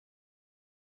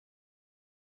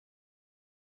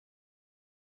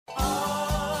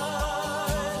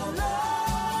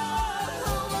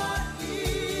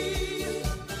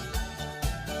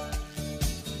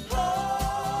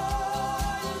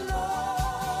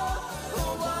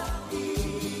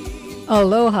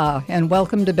Aloha, and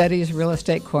welcome to Betty's Real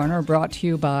Estate Corner, brought to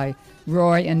you by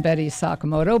Roy and Betty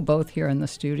Sakamoto, both here in the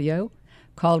studio,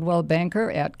 Caldwell Banker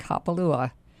at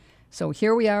Kapalua. So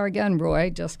here we are again, Roy,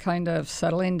 just kind of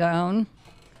settling down,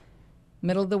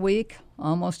 middle of the week,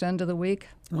 almost end of the week.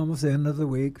 Almost the end of the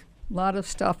week. A lot of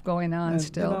stuff going on And,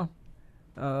 still.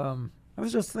 I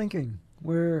was just thinking,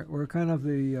 we're kind of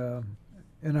the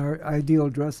in our ideal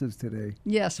dresses today.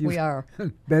 Yes, we are.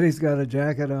 Betty's got a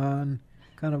jacket on,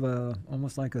 kind of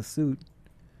almost like a suit,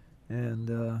 and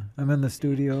I'm in the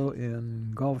studio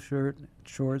in golf shirt,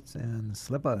 shorts, and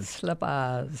slippers.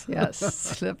 Slippers, yes,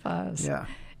 slippers. Yeah.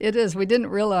 It is. We didn't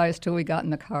realize till we got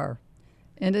in the car.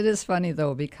 And it is funny,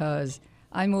 though, because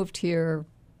I moved here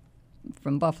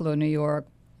from Buffalo, New York,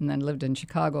 and then lived in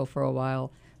Chicago for a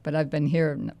while. But I've been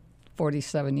here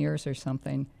 47 years or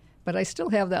something. But I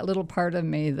still have that little part of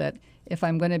me that if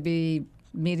I'm going to be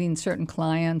meeting certain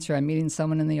clients or I'm meeting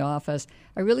someone in the office,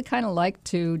 I really kind of like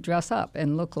to dress up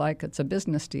and look like it's a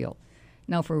business deal.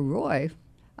 Now, for Roy,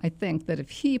 I think that if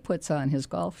he puts on his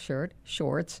golf shirt,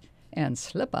 shorts, and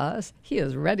slippers, he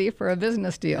is ready for a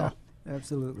business deal. Yeah,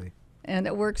 absolutely. And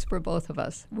it works for both of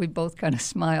us. We both kind of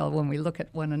smile when we look at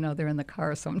one another in the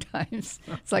car sometimes.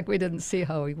 It's like we didn't see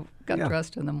how we got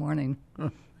dressed in the morning.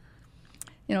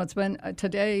 You know, it's been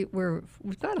today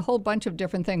we've got a whole bunch of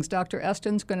different things. Dr.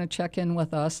 Eston's going to check in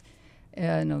with us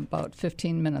in about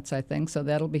 15 minutes, I think, so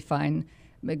that'll be fine.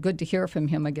 But good to hear from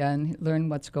him again, learn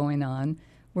what's going on.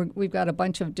 We've got a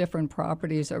bunch of different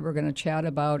properties that we're going to chat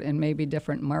about and maybe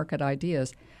different market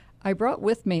ideas. I brought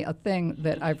with me a thing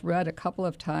that I've read a couple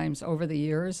of times over the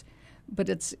years, but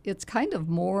it's kind of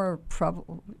more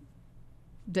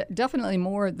definitely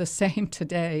more the same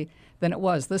today than it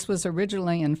was. This was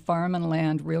originally in Farm and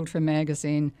Land Realtor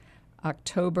Magazine,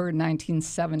 October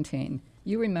 1917.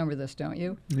 You remember this, don't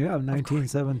you? Yeah,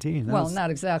 1917. Well, not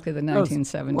exactly the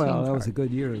 1917 Well, that part. was a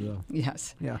good year, though.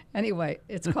 Yes. Yeah. Anyway,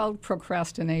 it's called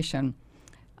procrastination.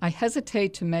 I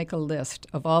hesitate to make a list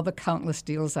of all the countless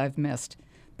deals I've missed.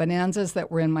 Bonanzas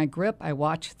that were in my grip, I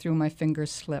watched through my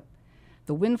fingers slip.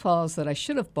 The windfalls that I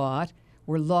should have bought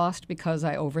were lost because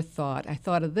I overthought. I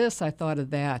thought of this, I thought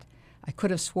of that. I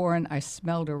could have sworn I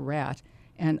smelled a rat,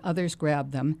 and others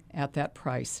grabbed them at that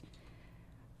price.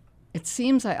 It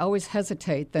seems I always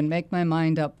hesitate, then make my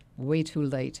mind up way too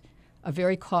late. A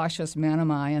very cautious man am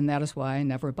I, and that is why I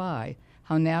never buy.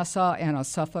 How Nassau and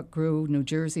Suffolk grew, New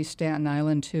Jersey, Staten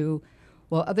Island too,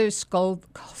 while others scold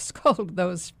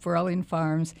those sprawling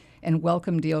farms and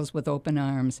welcome deals with open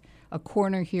arms. A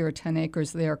corner here, 10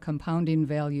 acres there, compounding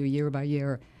value year by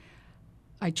year.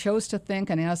 I chose to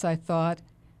think, and as I thought,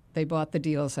 they bought the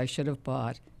deals I should have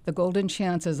bought. The golden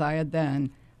chances I had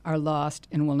then are lost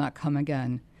and will not come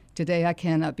again. Today I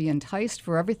cannot be enticed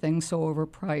for everything so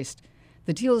overpriced.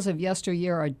 The deals of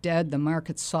yesteryear are dead, the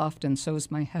market's soft, and so's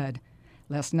my head.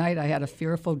 Last night I had a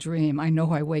fearful dream. I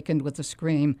know I wakened with a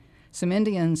scream. Some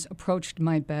Indians approached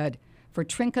my bed for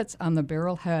trinkets on the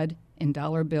barrel head in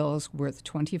dollar bills worth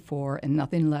 24 and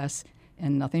nothing less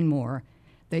and nothing more.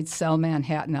 They'd sell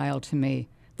Manhattan Isle to me.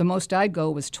 The most I'd go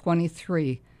was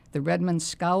 23. The Redmen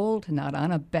scowled, not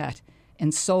on a bet,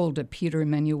 and sold a Peter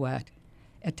Minuet.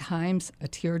 At times, a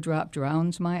teardrop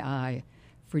drowns my eye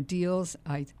for deals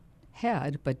I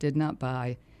had but did not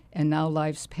buy. And now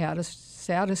life's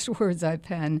saddest words I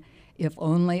pen, if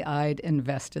only I'd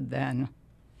invested then.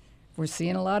 We're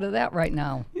seeing a lot of that right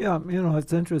now. Yeah, you know,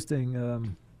 it's interesting.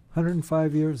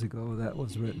 105 years ago that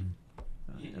was written.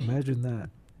 Imagine that.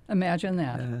 Imagine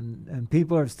that. And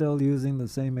people are still using the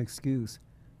same excuse,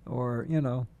 or, you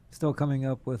know, still coming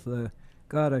up with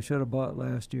God, I should have bought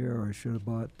last year, or I should have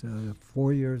bought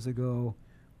 4 years ago,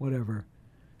 whatever.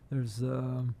 There's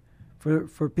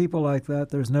for people like that,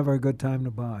 there's never a good time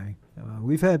to buy.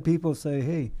 We've had people say,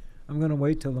 hey, I'm going to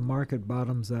wait till the market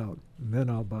bottoms out, and then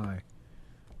I'll buy.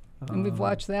 And we've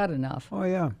watched that enough. Oh,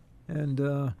 yeah. And,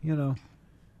 you know,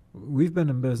 we've been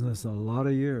in business a lot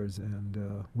of years,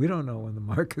 and we don't know when the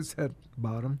market's at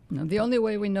bottom. No, the only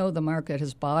way we know the market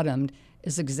has bottomed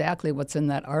is exactly what's in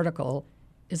that article,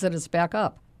 is that it's back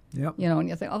up. Yep. You know, and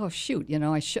you think, oh, shoot, you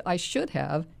know, I should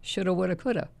have, shoulda, woulda,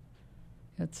 coulda.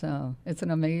 It's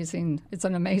an amazing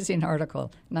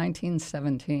article,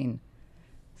 1917.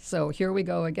 So here we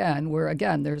go again, where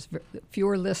again there's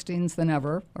fewer listings than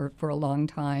ever, or for a long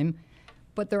time,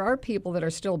 but there are people that are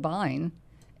still buying.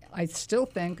 I still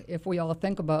think if we all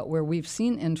think about where we've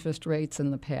seen interest rates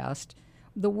in the past,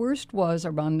 the worst was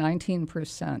around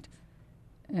 19%.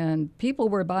 And people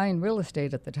were buying real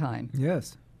estate at the time.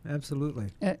 Yes,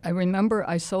 absolutely. I remember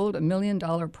I sold $1 million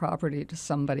property to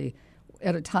somebody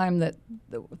at a time that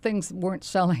things weren't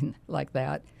selling like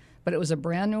that. but it was a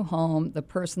brand new home. The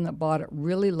person that bought it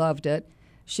really loved it.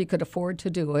 She could afford to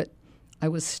do it. I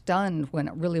was stunned when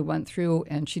it really went through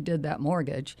and she did that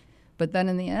mortgage. But then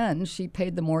in the end, she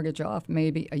paid the mortgage off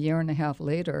maybe a year and a half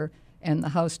later, and the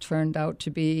house turned out to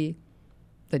be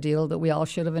the deal that we all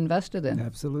should have invested in.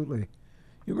 Absolutely.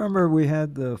 You remember we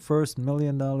had the first $1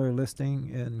 million listing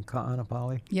in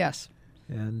Kaanapali? Yes.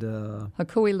 And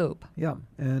Kukui Loop. yeah,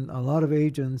 and a lot of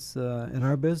agents in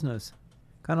our business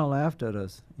kind of laughed at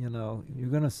us. You know, you're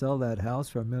going to sell that house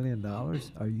for $1 million?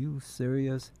 Are you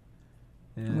serious?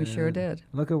 And We sure did.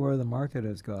 Look at where the market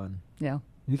has gone. Yeah.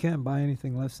 You can't buy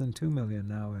anything less than $2 million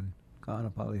now in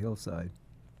Kaanapali Hillside.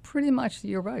 Pretty much,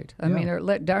 you're right. I Yeah. mean,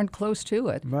 or darn close to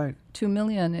it. Right. $2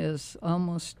 million is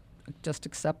almost just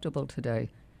acceptable today.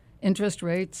 Interest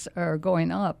rates are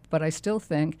going up, but I still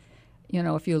think, you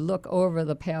know, if you look over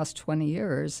the past 20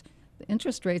 years, the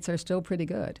interest rates are still pretty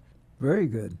good. Very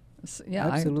good. Yeah,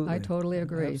 Absolutely. I totally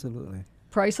agree. Absolutely.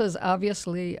 Prices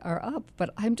obviously are up,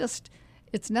 but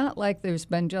it's not like there's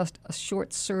been just a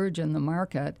short surge in the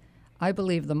market. I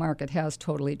believe the market has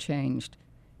totally changed.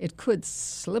 It could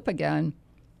slip again,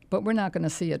 but we're not going to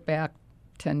see it back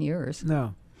 10 years.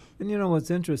 No. And you know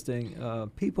what's interesting?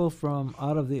 People from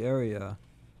out of the area,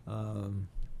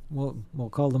 we'll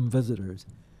call them visitors,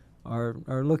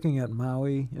 are looking at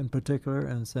Maui in particular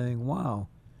and saying, wow,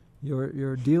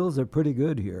 your deals are pretty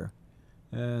good here.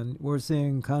 And we're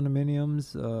seeing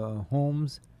condominiums,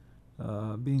 homes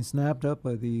being snapped up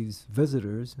by these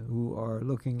visitors who are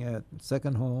looking at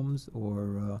second homes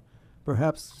or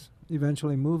perhaps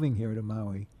eventually moving here to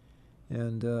Maui.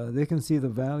 And they can see the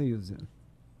values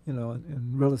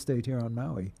in real estate here on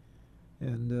Maui.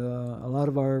 And a lot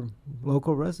of our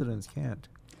local residents can't.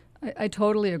 I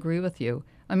totally agree with you.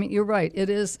 I mean, you're right. It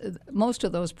is, most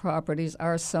of those properties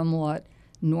are somewhat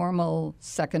normal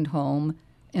second home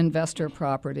investor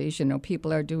properties. You know,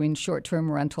 people are doing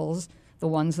short-term rentals, the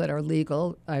ones that are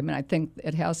legal. I mean, I think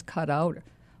it has cut out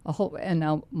a whole, and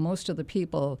now most of the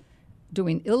people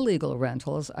doing illegal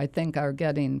rentals, I think, are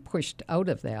getting pushed out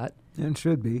of that. And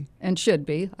should be. And should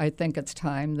be. I think it's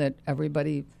time that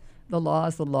everybody, the law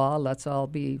is the law. Let's all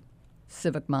be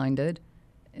civic-minded.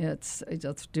 Let's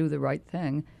do the right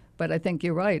thing. But I think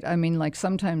you're right. I mean, like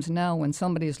sometimes now when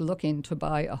somebody's looking to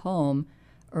buy a home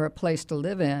or a place to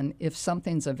live in, if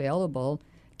something's available,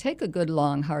 take a good,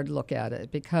 long, hard look at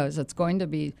it because it's going to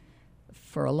be,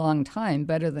 for a long time,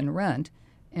 better than rent.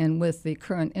 And with the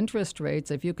current interest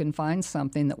rates, if you can find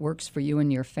something that works for you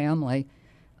and your family,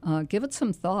 give it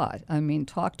some thought. I mean,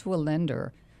 talk to a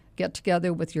lender. Get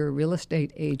together with your real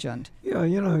estate agent. Yeah,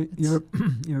 you know,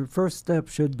 your first step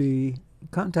should be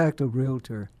contact a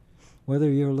realtor. Whether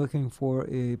you're looking for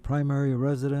a primary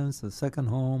residence, a second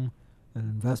home, an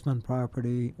investment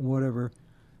property, whatever,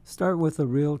 start with a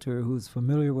realtor who's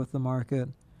familiar with the market,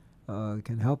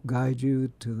 can help guide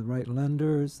you to the right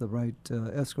lenders, the right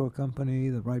escrow company,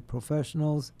 the right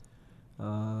professionals,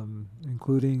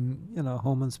 including,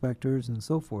 home inspectors and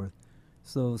so forth.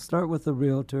 So start with a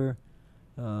realtor.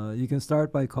 You can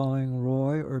start by calling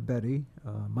Roy or Betty.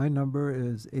 My number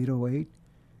is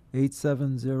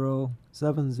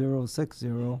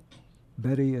 808-870-7060.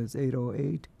 Betty is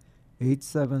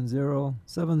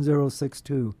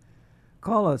 808-870-7062.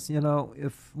 Call us.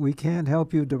 If we can't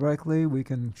help you directly, we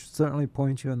can certainly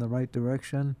point you in the right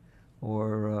direction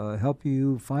or help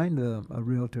you find a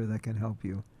realtor that can help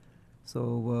you.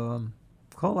 So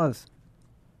call us.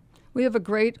 We have a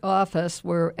great office.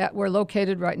 We're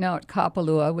located right now at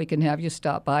Kapalua. We can have you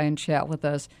stop by and chat with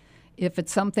us. If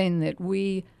it's something that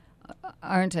we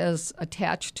aren't as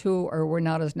attached to or we're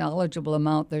not as knowledgeable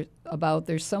about,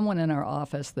 there's someone in our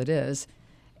office that is,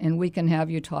 and we can have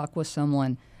you talk with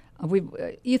someone.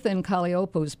 Ethan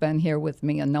Kaliopu's been here with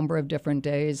me a number of different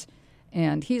days,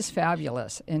 and he's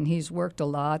fabulous, and he's worked a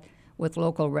lot with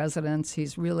local residents.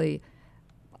 He's really,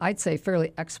 I'd say,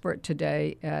 fairly expert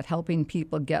today at helping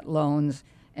people get loans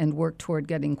and work toward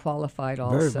getting qualified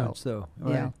also. Very much so.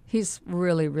 Right. Yeah, he's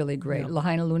really, really great. Yeah.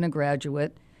 Lahaina Luna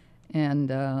graduate,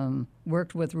 and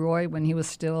worked with Roy when he was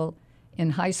still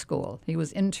in high school. He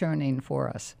was interning for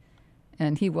us,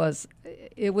 and it was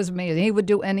amazing. He would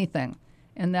do anything.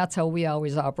 And that's how we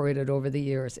always operated over the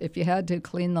years. If you had to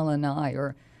clean the lanai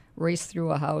or race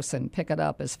through a house and pick it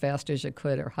up as fast as you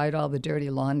could or hide all the dirty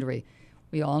laundry,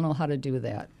 we all know how to do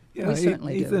that. Yeah, we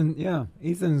certainly Ethan, do. Yeah,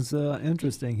 Ethan's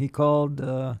interesting. He called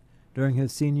during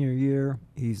his senior year.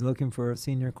 He's looking for a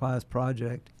senior class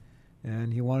project,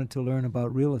 and he wanted to learn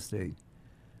about real estate.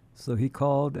 So he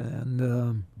called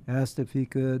and asked if he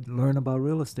could learn about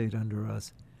real estate under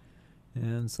us.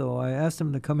 And so I asked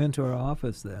him to come into our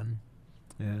office then.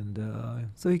 And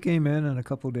so he came in a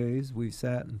couple days. We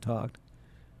sat and talked.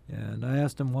 And I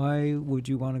asked him, why would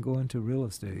you want to go into real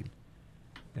estate?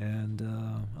 And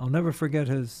I'll never forget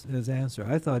his answer.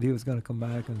 I thought he was going to come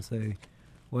back and say,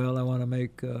 well, I want to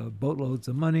make boatloads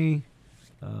of money,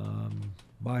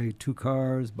 buy 2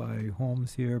 cars, buy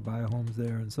homes here, buy homes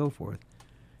there, and so forth.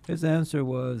 His answer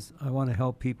was, I want to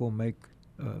help people make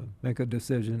a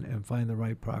decision and find the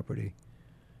right property.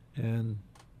 And,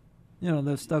 you know,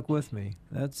 that stuck with me.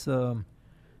 That's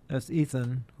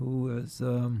Ethan, who has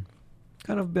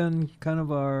kind of been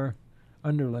our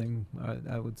underling,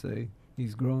 I would say.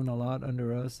 He's grown a lot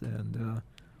under us, and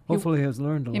hopefully has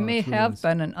learned a lot. He may have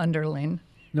been an underling.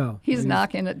 No. He's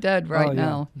knocking it dead right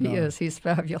now. No. He is. He's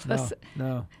fabulous.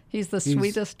 No. He's the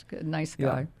sweetest, nice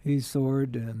guy. Yeah, he's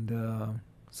soared, and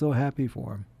so happy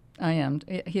for him. I am.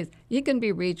 He can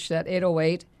be reached at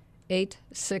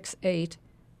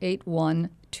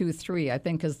 808-868-8123, I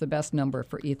think is the best number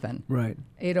for Ethan. Right.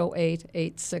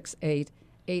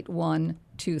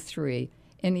 808-868-8123.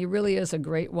 And he really is a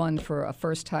great one for a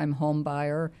first-time home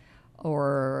buyer,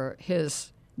 or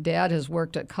his dad has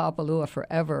worked at Kapalua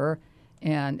forever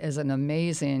and is an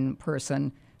amazing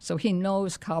person. So he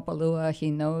knows Kapalua,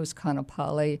 he knows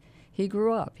Kaanapali. He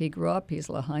grew up. He's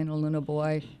Lahaina Luna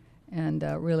boy, and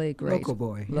really great. Local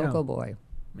boy. Local boy.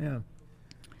 Yeah.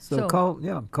 So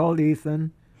call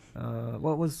Ethan.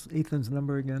 What was Ethan's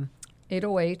number again?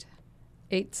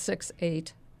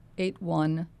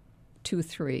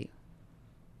 808-868-8123.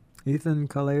 Ethan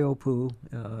Kaleopu.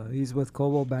 He's with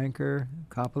Coldwell Banker,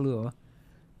 Kapalua.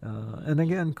 And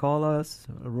again, call us,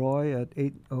 Roy, at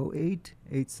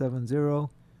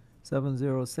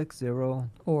 808-870-7060.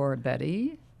 Or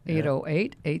Betty,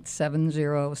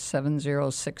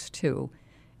 808-870-7062.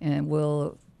 And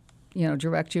we'll,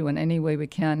 direct you in any way we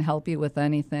can, help you with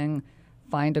anything,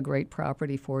 find a great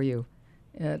property for you.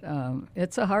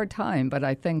 It's a hard time, but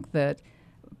I think that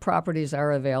properties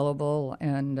are available,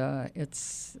 and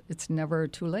it's never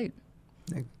too late.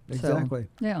 Exactly.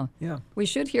 So, yeah. We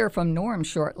should hear from Norm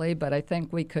shortly, but I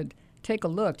think we could take a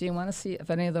look. Do you want to see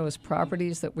if any of those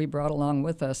properties that we brought along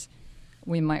with us,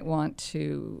 we might want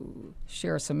to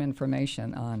share some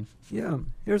information on? Yeah.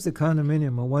 Here's a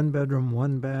condominium, a 1-bedroom,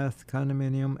 1-bath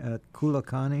condominium at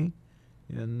Kulakani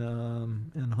in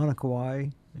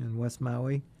Hanakauai in West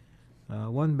Maui.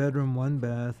 1-bedroom,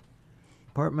 1-bath.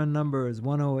 Apartment number is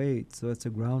 108, so it's a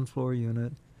ground floor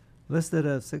unit. Listed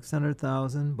at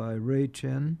 $600,000 by Ray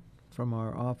Chin from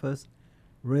our office.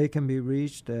 Ray can be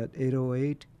reached at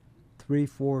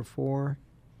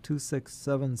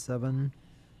 808-344-2677.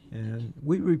 And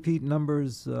we repeat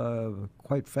numbers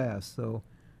quite fast, so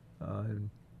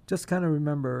just kind of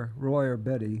remember Roy or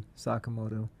Betty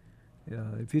Sakamoto.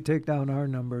 If you take down our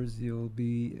numbers, you'll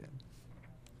be...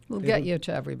 We'll get you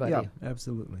to everybody. Yeah,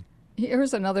 absolutely.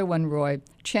 Here's another one, Roy.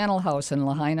 Channel House in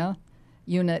Lahaina,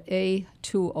 Unit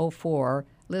A204,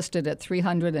 listed at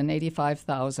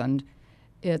 $385,000.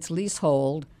 It's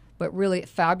leasehold, but really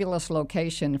fabulous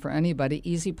location for anybody,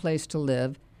 easy place to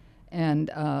live, and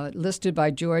listed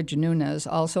by George Nunes,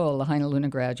 also a Lahaina Luna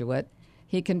graduate.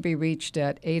 He can be reached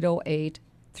at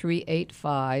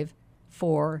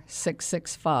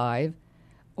 808-385-4665,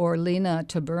 or Lena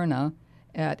Taberna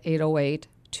at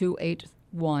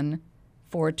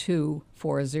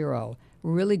 808-281-4240.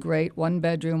 Really great,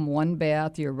 1-bedroom,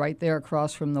 1-bath. You're right there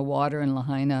across from the water in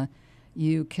Lahaina.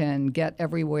 You can get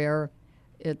everywhere.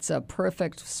 It's a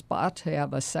perfect spot to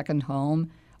have a second home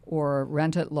or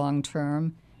rent it long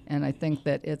term. And I think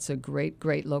that it's a great,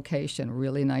 great location.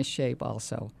 Really nice shape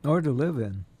also. Or to live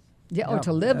in. Yeah, or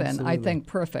to live absolutely. in, I think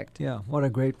perfect. Yeah, what a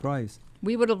great price.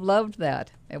 We would have loved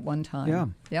that at one time. Yeah,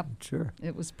 yep, sure.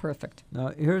 It was perfect.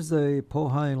 Now, here's a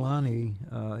Pohailani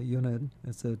unit.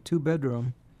 It's a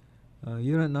 2-bedroom.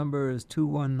 Unit number is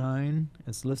 219.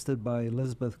 It's listed by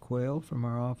Elizabeth Quayle from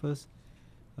our office.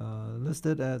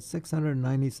 Listed at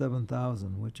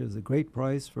 $697,000, which is a great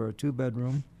price for a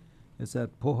 2-bedroom. It's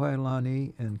at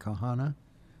Pohailani in Kahana.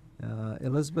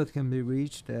 Elizabeth can be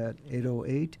reached at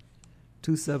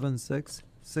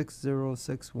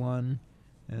 808-276-6061.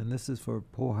 And this is for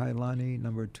Pohailani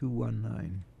number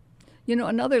 219.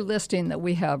 Another listing that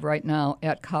we have right now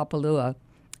at Kapalua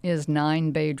is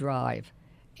 9 Bay Drive.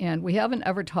 And we haven't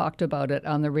ever talked about it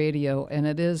on the radio, and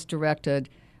it is directed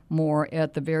more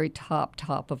at the very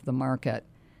top of the market.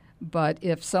 But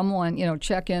if someone,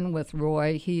 check in with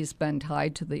Roy. He's been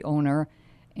tied to the owner,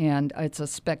 and it's a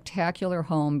spectacular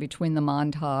home between the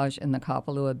Montage and the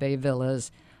Kapalua Bay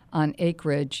Villas on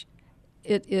acreage.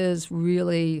 It is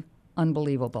really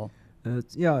unbelievable.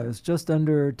 It's just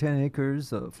under 10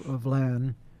 acres of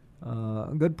land.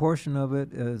 A good portion of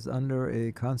it is under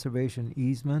a conservation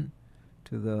easement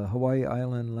to the Hawaii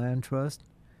Island Land Trust.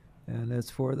 and it's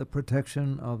for the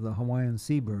protection of the Hawaiian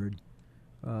seabird.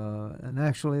 And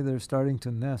actually, they're starting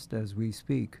to nest as we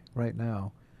speak right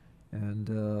now. And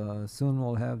soon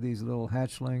we'll have these little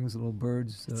hatchlings, little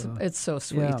birds. It's so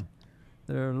sweet. Yeah,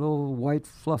 they're little white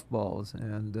fluff balls,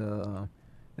 and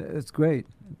it's great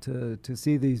to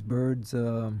see these birds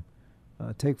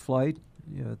take flight.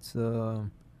 It's a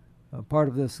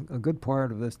good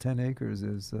part of this 10 acres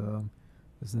is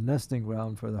the nesting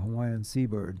ground for the Hawaiian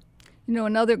seabird. You know,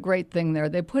 another great thing there,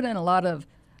 they put in a lot of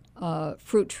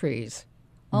fruit trees.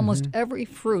 Almost every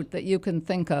fruit that you can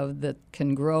think of that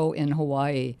can grow in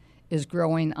Hawaii is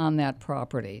growing on that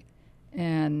property.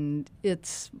 And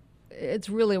it's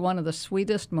really one of the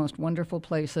sweetest, most wonderful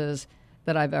places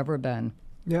that I've ever been.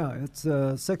 Yeah, it's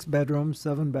 6 bedrooms,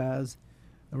 7 baths,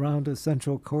 around a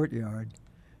central courtyard.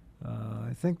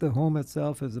 I think the home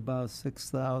itself is about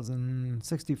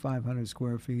 6,500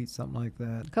 square feet, something like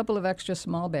that. A couple of extra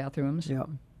small bathrooms. Yeah,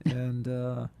 and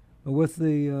with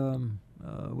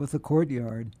the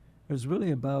courtyard, there's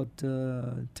really about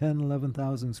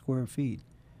 11,000 square feet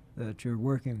that you're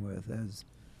working with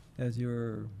as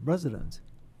your residence.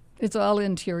 It's all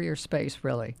interior space,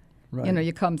 really. Right. You know,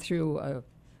 you come through.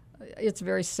 It's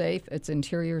very safe. It's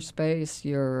interior space.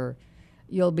 You'll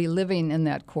be living in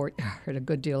that courtyard a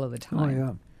good deal of the time. Oh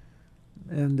yeah,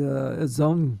 and it's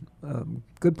zone.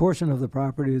 Good portion of the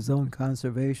property is zone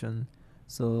conservation.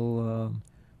 So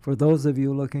for those of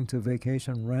you looking to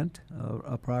vacation rent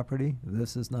a property,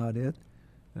 this is not it.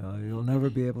 You'll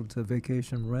never be able to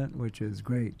vacation rent, which is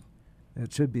great.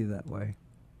 It should be that way.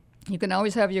 You can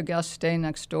always have your guests stay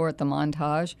next door at the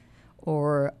Montage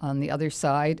or on the other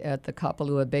side at the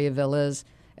Kapalua Bay Villas,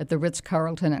 at the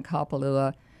Ritz-Carlton at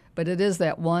Kapalua. But it is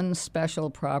that one special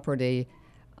property.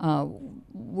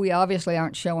 We obviously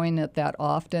aren't showing it that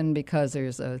often because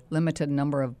there's a limited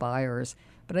number of buyers.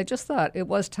 But I just thought it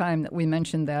was time that we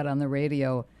mentioned that on the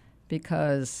radio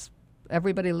because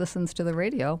everybody listens to the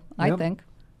radio, I think.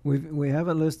 We have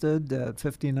it listed at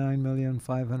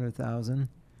 $59,500,000.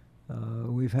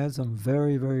 We've had some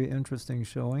very, very interesting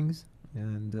showings,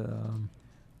 and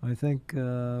I think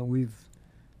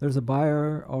there's a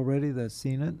buyer already that's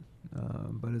seen it,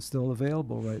 but it's still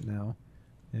available right now.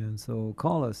 And so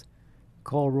call us.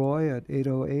 Call Roy at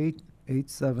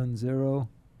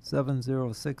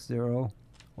 808-870-7060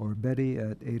 or Betty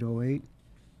at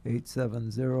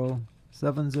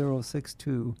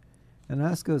 808-870-7062 and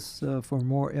ask us for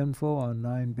more info on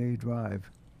 9 Bay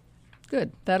Drive.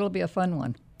 Good. That'll be a fun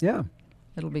one. Yeah.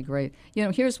 It'll be great. You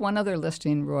know, here's one other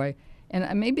listing, Roy,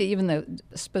 and maybe even the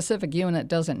specific unit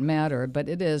doesn't matter, but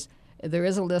there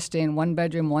is a listing, 1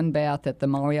 bedroom, 1 bath at the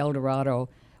Maui Eldorado,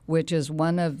 which is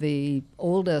one of the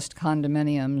oldest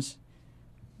condominiums,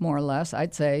 more or less,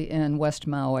 I'd say, in West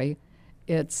Maui.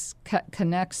 It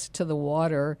connects to the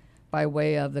water by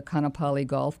way of the Kaanapali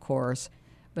golf course,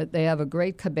 but they have a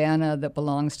great cabana that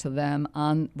belongs to them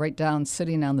right down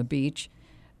sitting on the beach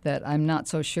that I'm not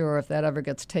so sure if that ever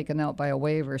gets taken out by a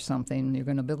wave or something, you're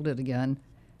going to build it again.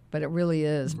 But it really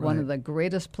is one of the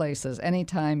greatest places.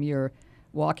 Anytime you're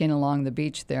walking along the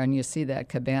beach there and you see that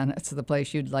cabana, it's the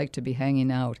place you'd like to be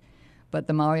hanging out. But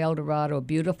the Maui Eldorado,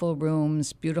 beautiful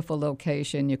rooms, beautiful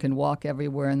location. You can walk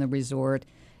everywhere in the resort.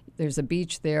 There's a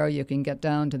beach there. You can get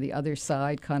down to the other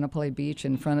side, Kaanapali Beach,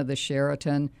 in front of the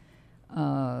Sheraton.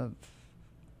 Maui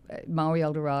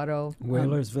Eldorado.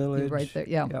 Whalers Village. Right there,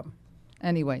 yeah. Yep.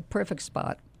 Anyway, perfect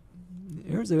spot.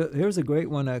 Here's a great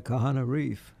one at Kahana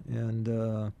Reef,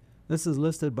 and this is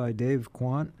listed by Dave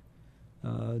Quant.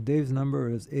 Dave's number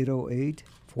is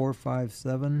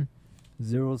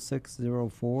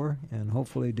 808-457-0604, and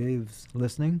hopefully Dave's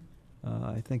listening.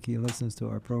 I think he listens to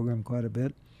our program quite a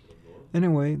bit.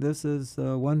 Anyway, this is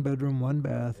 1 bedroom, 1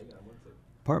 bath.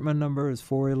 Apartment number is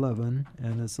 411,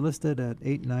 and it's listed at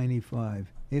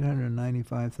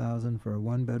 $895,000 for a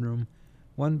 1 bedroom,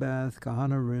 1 bath,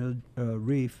 Kahana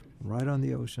Reef, right on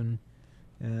the ocean.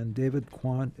 And David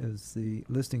Quant is the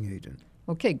listing agent.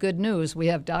 Okay, good news. We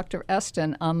have Dr.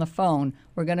 Eston on the phone.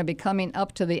 We're going to be coming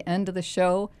up to the end of the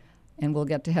show, and we'll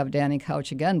get to have Danny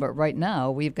Couch again. But right now,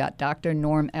 we've got Dr.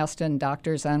 Norm Eston,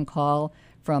 doctors on call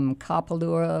from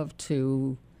Kapalua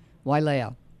to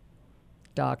Wailea.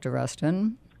 Dr.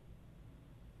 Eston.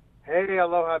 Hey,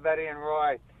 aloha, Betty and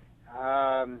Roy.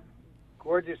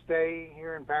 Gorgeous day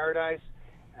here in Paradise.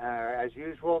 As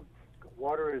usual,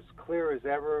 water is clear as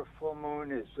ever. Full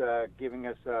moon is giving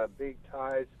us big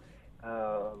tides,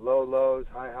 low lows,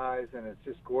 high highs, and it's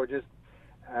just gorgeous.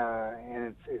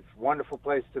 And it's a wonderful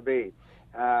place to be.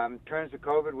 In terms of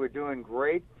COVID, we're doing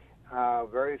great.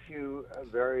 Very few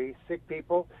very sick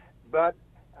people, but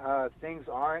things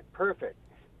aren't perfect.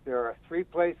 There are 3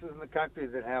 places in the country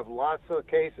that have lots of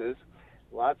cases,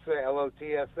 lots of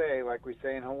LOTSA, like we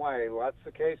say in Hawaii, lots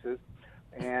of cases,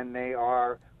 and they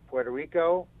are Puerto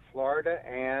Rico, Florida,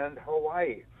 and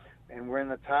Hawaii. And we're in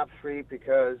the top 3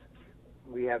 because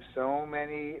we have so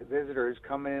many visitors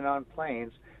coming in on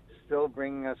planes still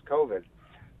bringing us COVID.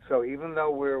 So even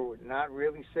though we're not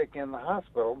really sick in the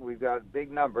hospital, we've got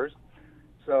big numbers.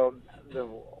 So the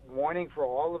warning for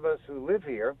all of us who live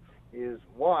here is,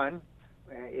 1,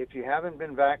 if you haven't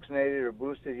been vaccinated or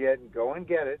boosted yet, go and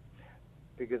get it,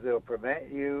 because it'll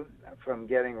prevent you from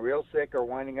getting real sick or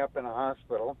winding up in a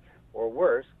hospital or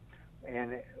worse.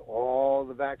 And all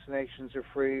the vaccinations are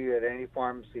free at any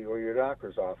pharmacy or your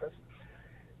doctor's office.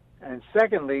 And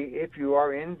secondly, if you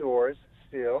are indoors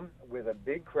still with a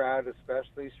big crowd,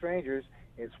 especially strangers,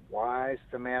 it's wise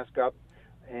to mask up.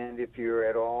 And if you're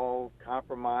at all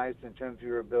compromised in terms of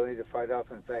your ability to fight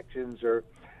off infections or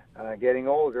getting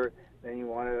older, then you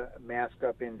want to mask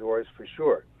up indoors for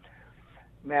sure.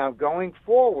 Now, going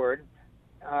forward,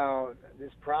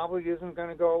 this probably isn't going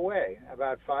to go away.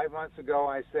 About 5 months ago,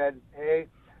 I said, hey,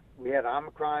 we had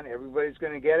Omicron, everybody's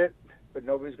going to get it, but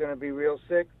nobody's going to be real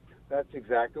sick. That's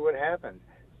exactly what happened.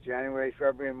 January,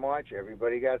 February, and March,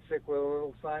 everybody got sick with a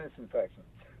little sinus infection.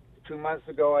 2 months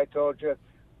ago, I told you,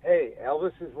 hey,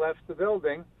 Elvis has left the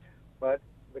building, but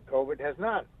the COVID has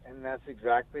not. And that's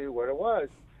exactly what it was.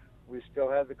 We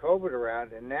still have the COVID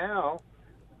around. And now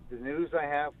the news I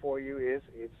have for you is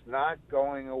it's not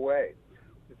going away.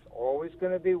 It's always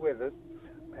going to be with us.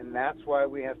 And that's why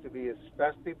we have to be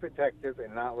especially protective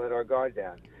and not let our guard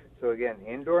down. So again,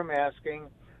 indoor masking,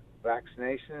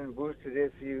 vaccination and boosted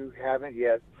if you haven't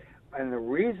yet. And the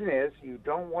reason is you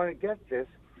don't want to get this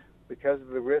because of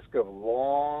the risk of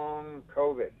long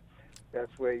COVID.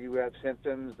 That's where you have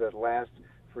symptoms that last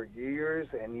for years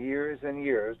and years and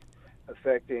years,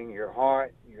 affecting your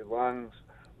heart, your lungs,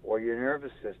 or your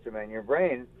nervous system and your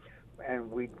brain.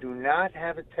 And we do not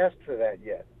have a test for that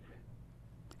yet.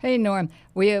 Hey, Norm,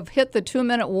 we have hit the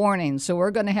 2-minute warning, so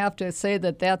we're going to have to say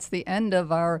that that's the end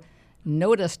of our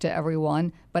notice to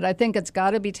everyone, but I think it's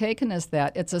got to be taken as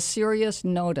that. It's a serious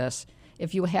notice.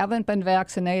 If you haven't been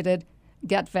vaccinated,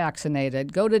 get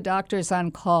vaccinated. Go to doctors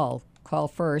on call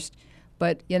first,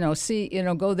 but,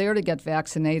 go there to get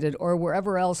vaccinated, or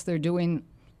wherever else they're doing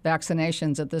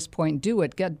vaccinations at this point. Do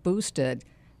it. Get boosted.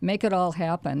 Make it all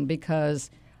happen,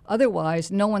 because otherwise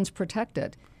no one's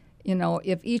protected.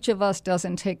 If each of us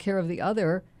doesn't take care of the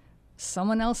other,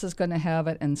 someone else is going to have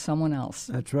it, and someone else.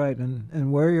 That's right.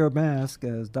 And wear your mask,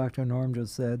 as Dr. Norm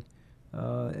just said.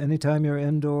 Anytime you're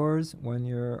indoors, when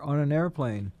you're on an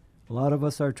airplane. A lot of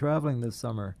us are traveling this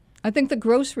summer. I think the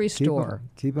grocery store.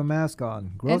 Keep a mask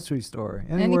on. Grocery store.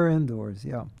 Anywhere indoors,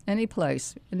 yeah. Any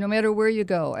place, no matter where you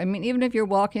go. I mean, even if you're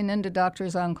walking into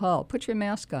doctors on call, put your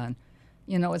mask on.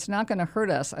 It's not going to hurt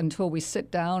us until we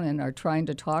sit down and are trying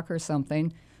to talk or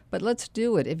something. But let's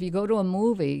do it. If you go to a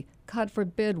movie, God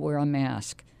forbid, wear a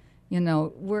mask.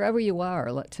 Wherever you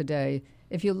are today,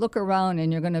 if you look around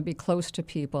and you're going to be close to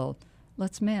people,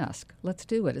 let's mask. Let's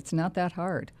do it. It's not that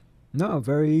hard. No,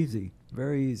 very easy.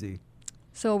 Very easy.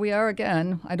 So we are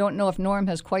again. I don't know if Norm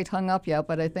has quite hung up yet,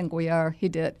 but I think we are. He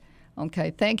did.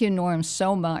 Okay. Thank you, Norm,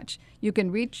 so much. You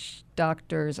can reach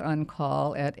Doctors on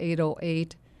Call at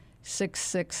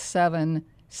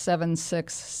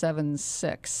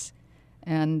 808-667-7676.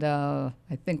 And I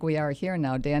think we are here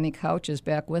now. Danny Couch is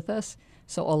back with us.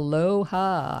 So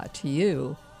aloha to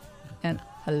you. And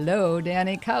hello,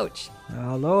 Danny Couch.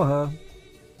 Aloha.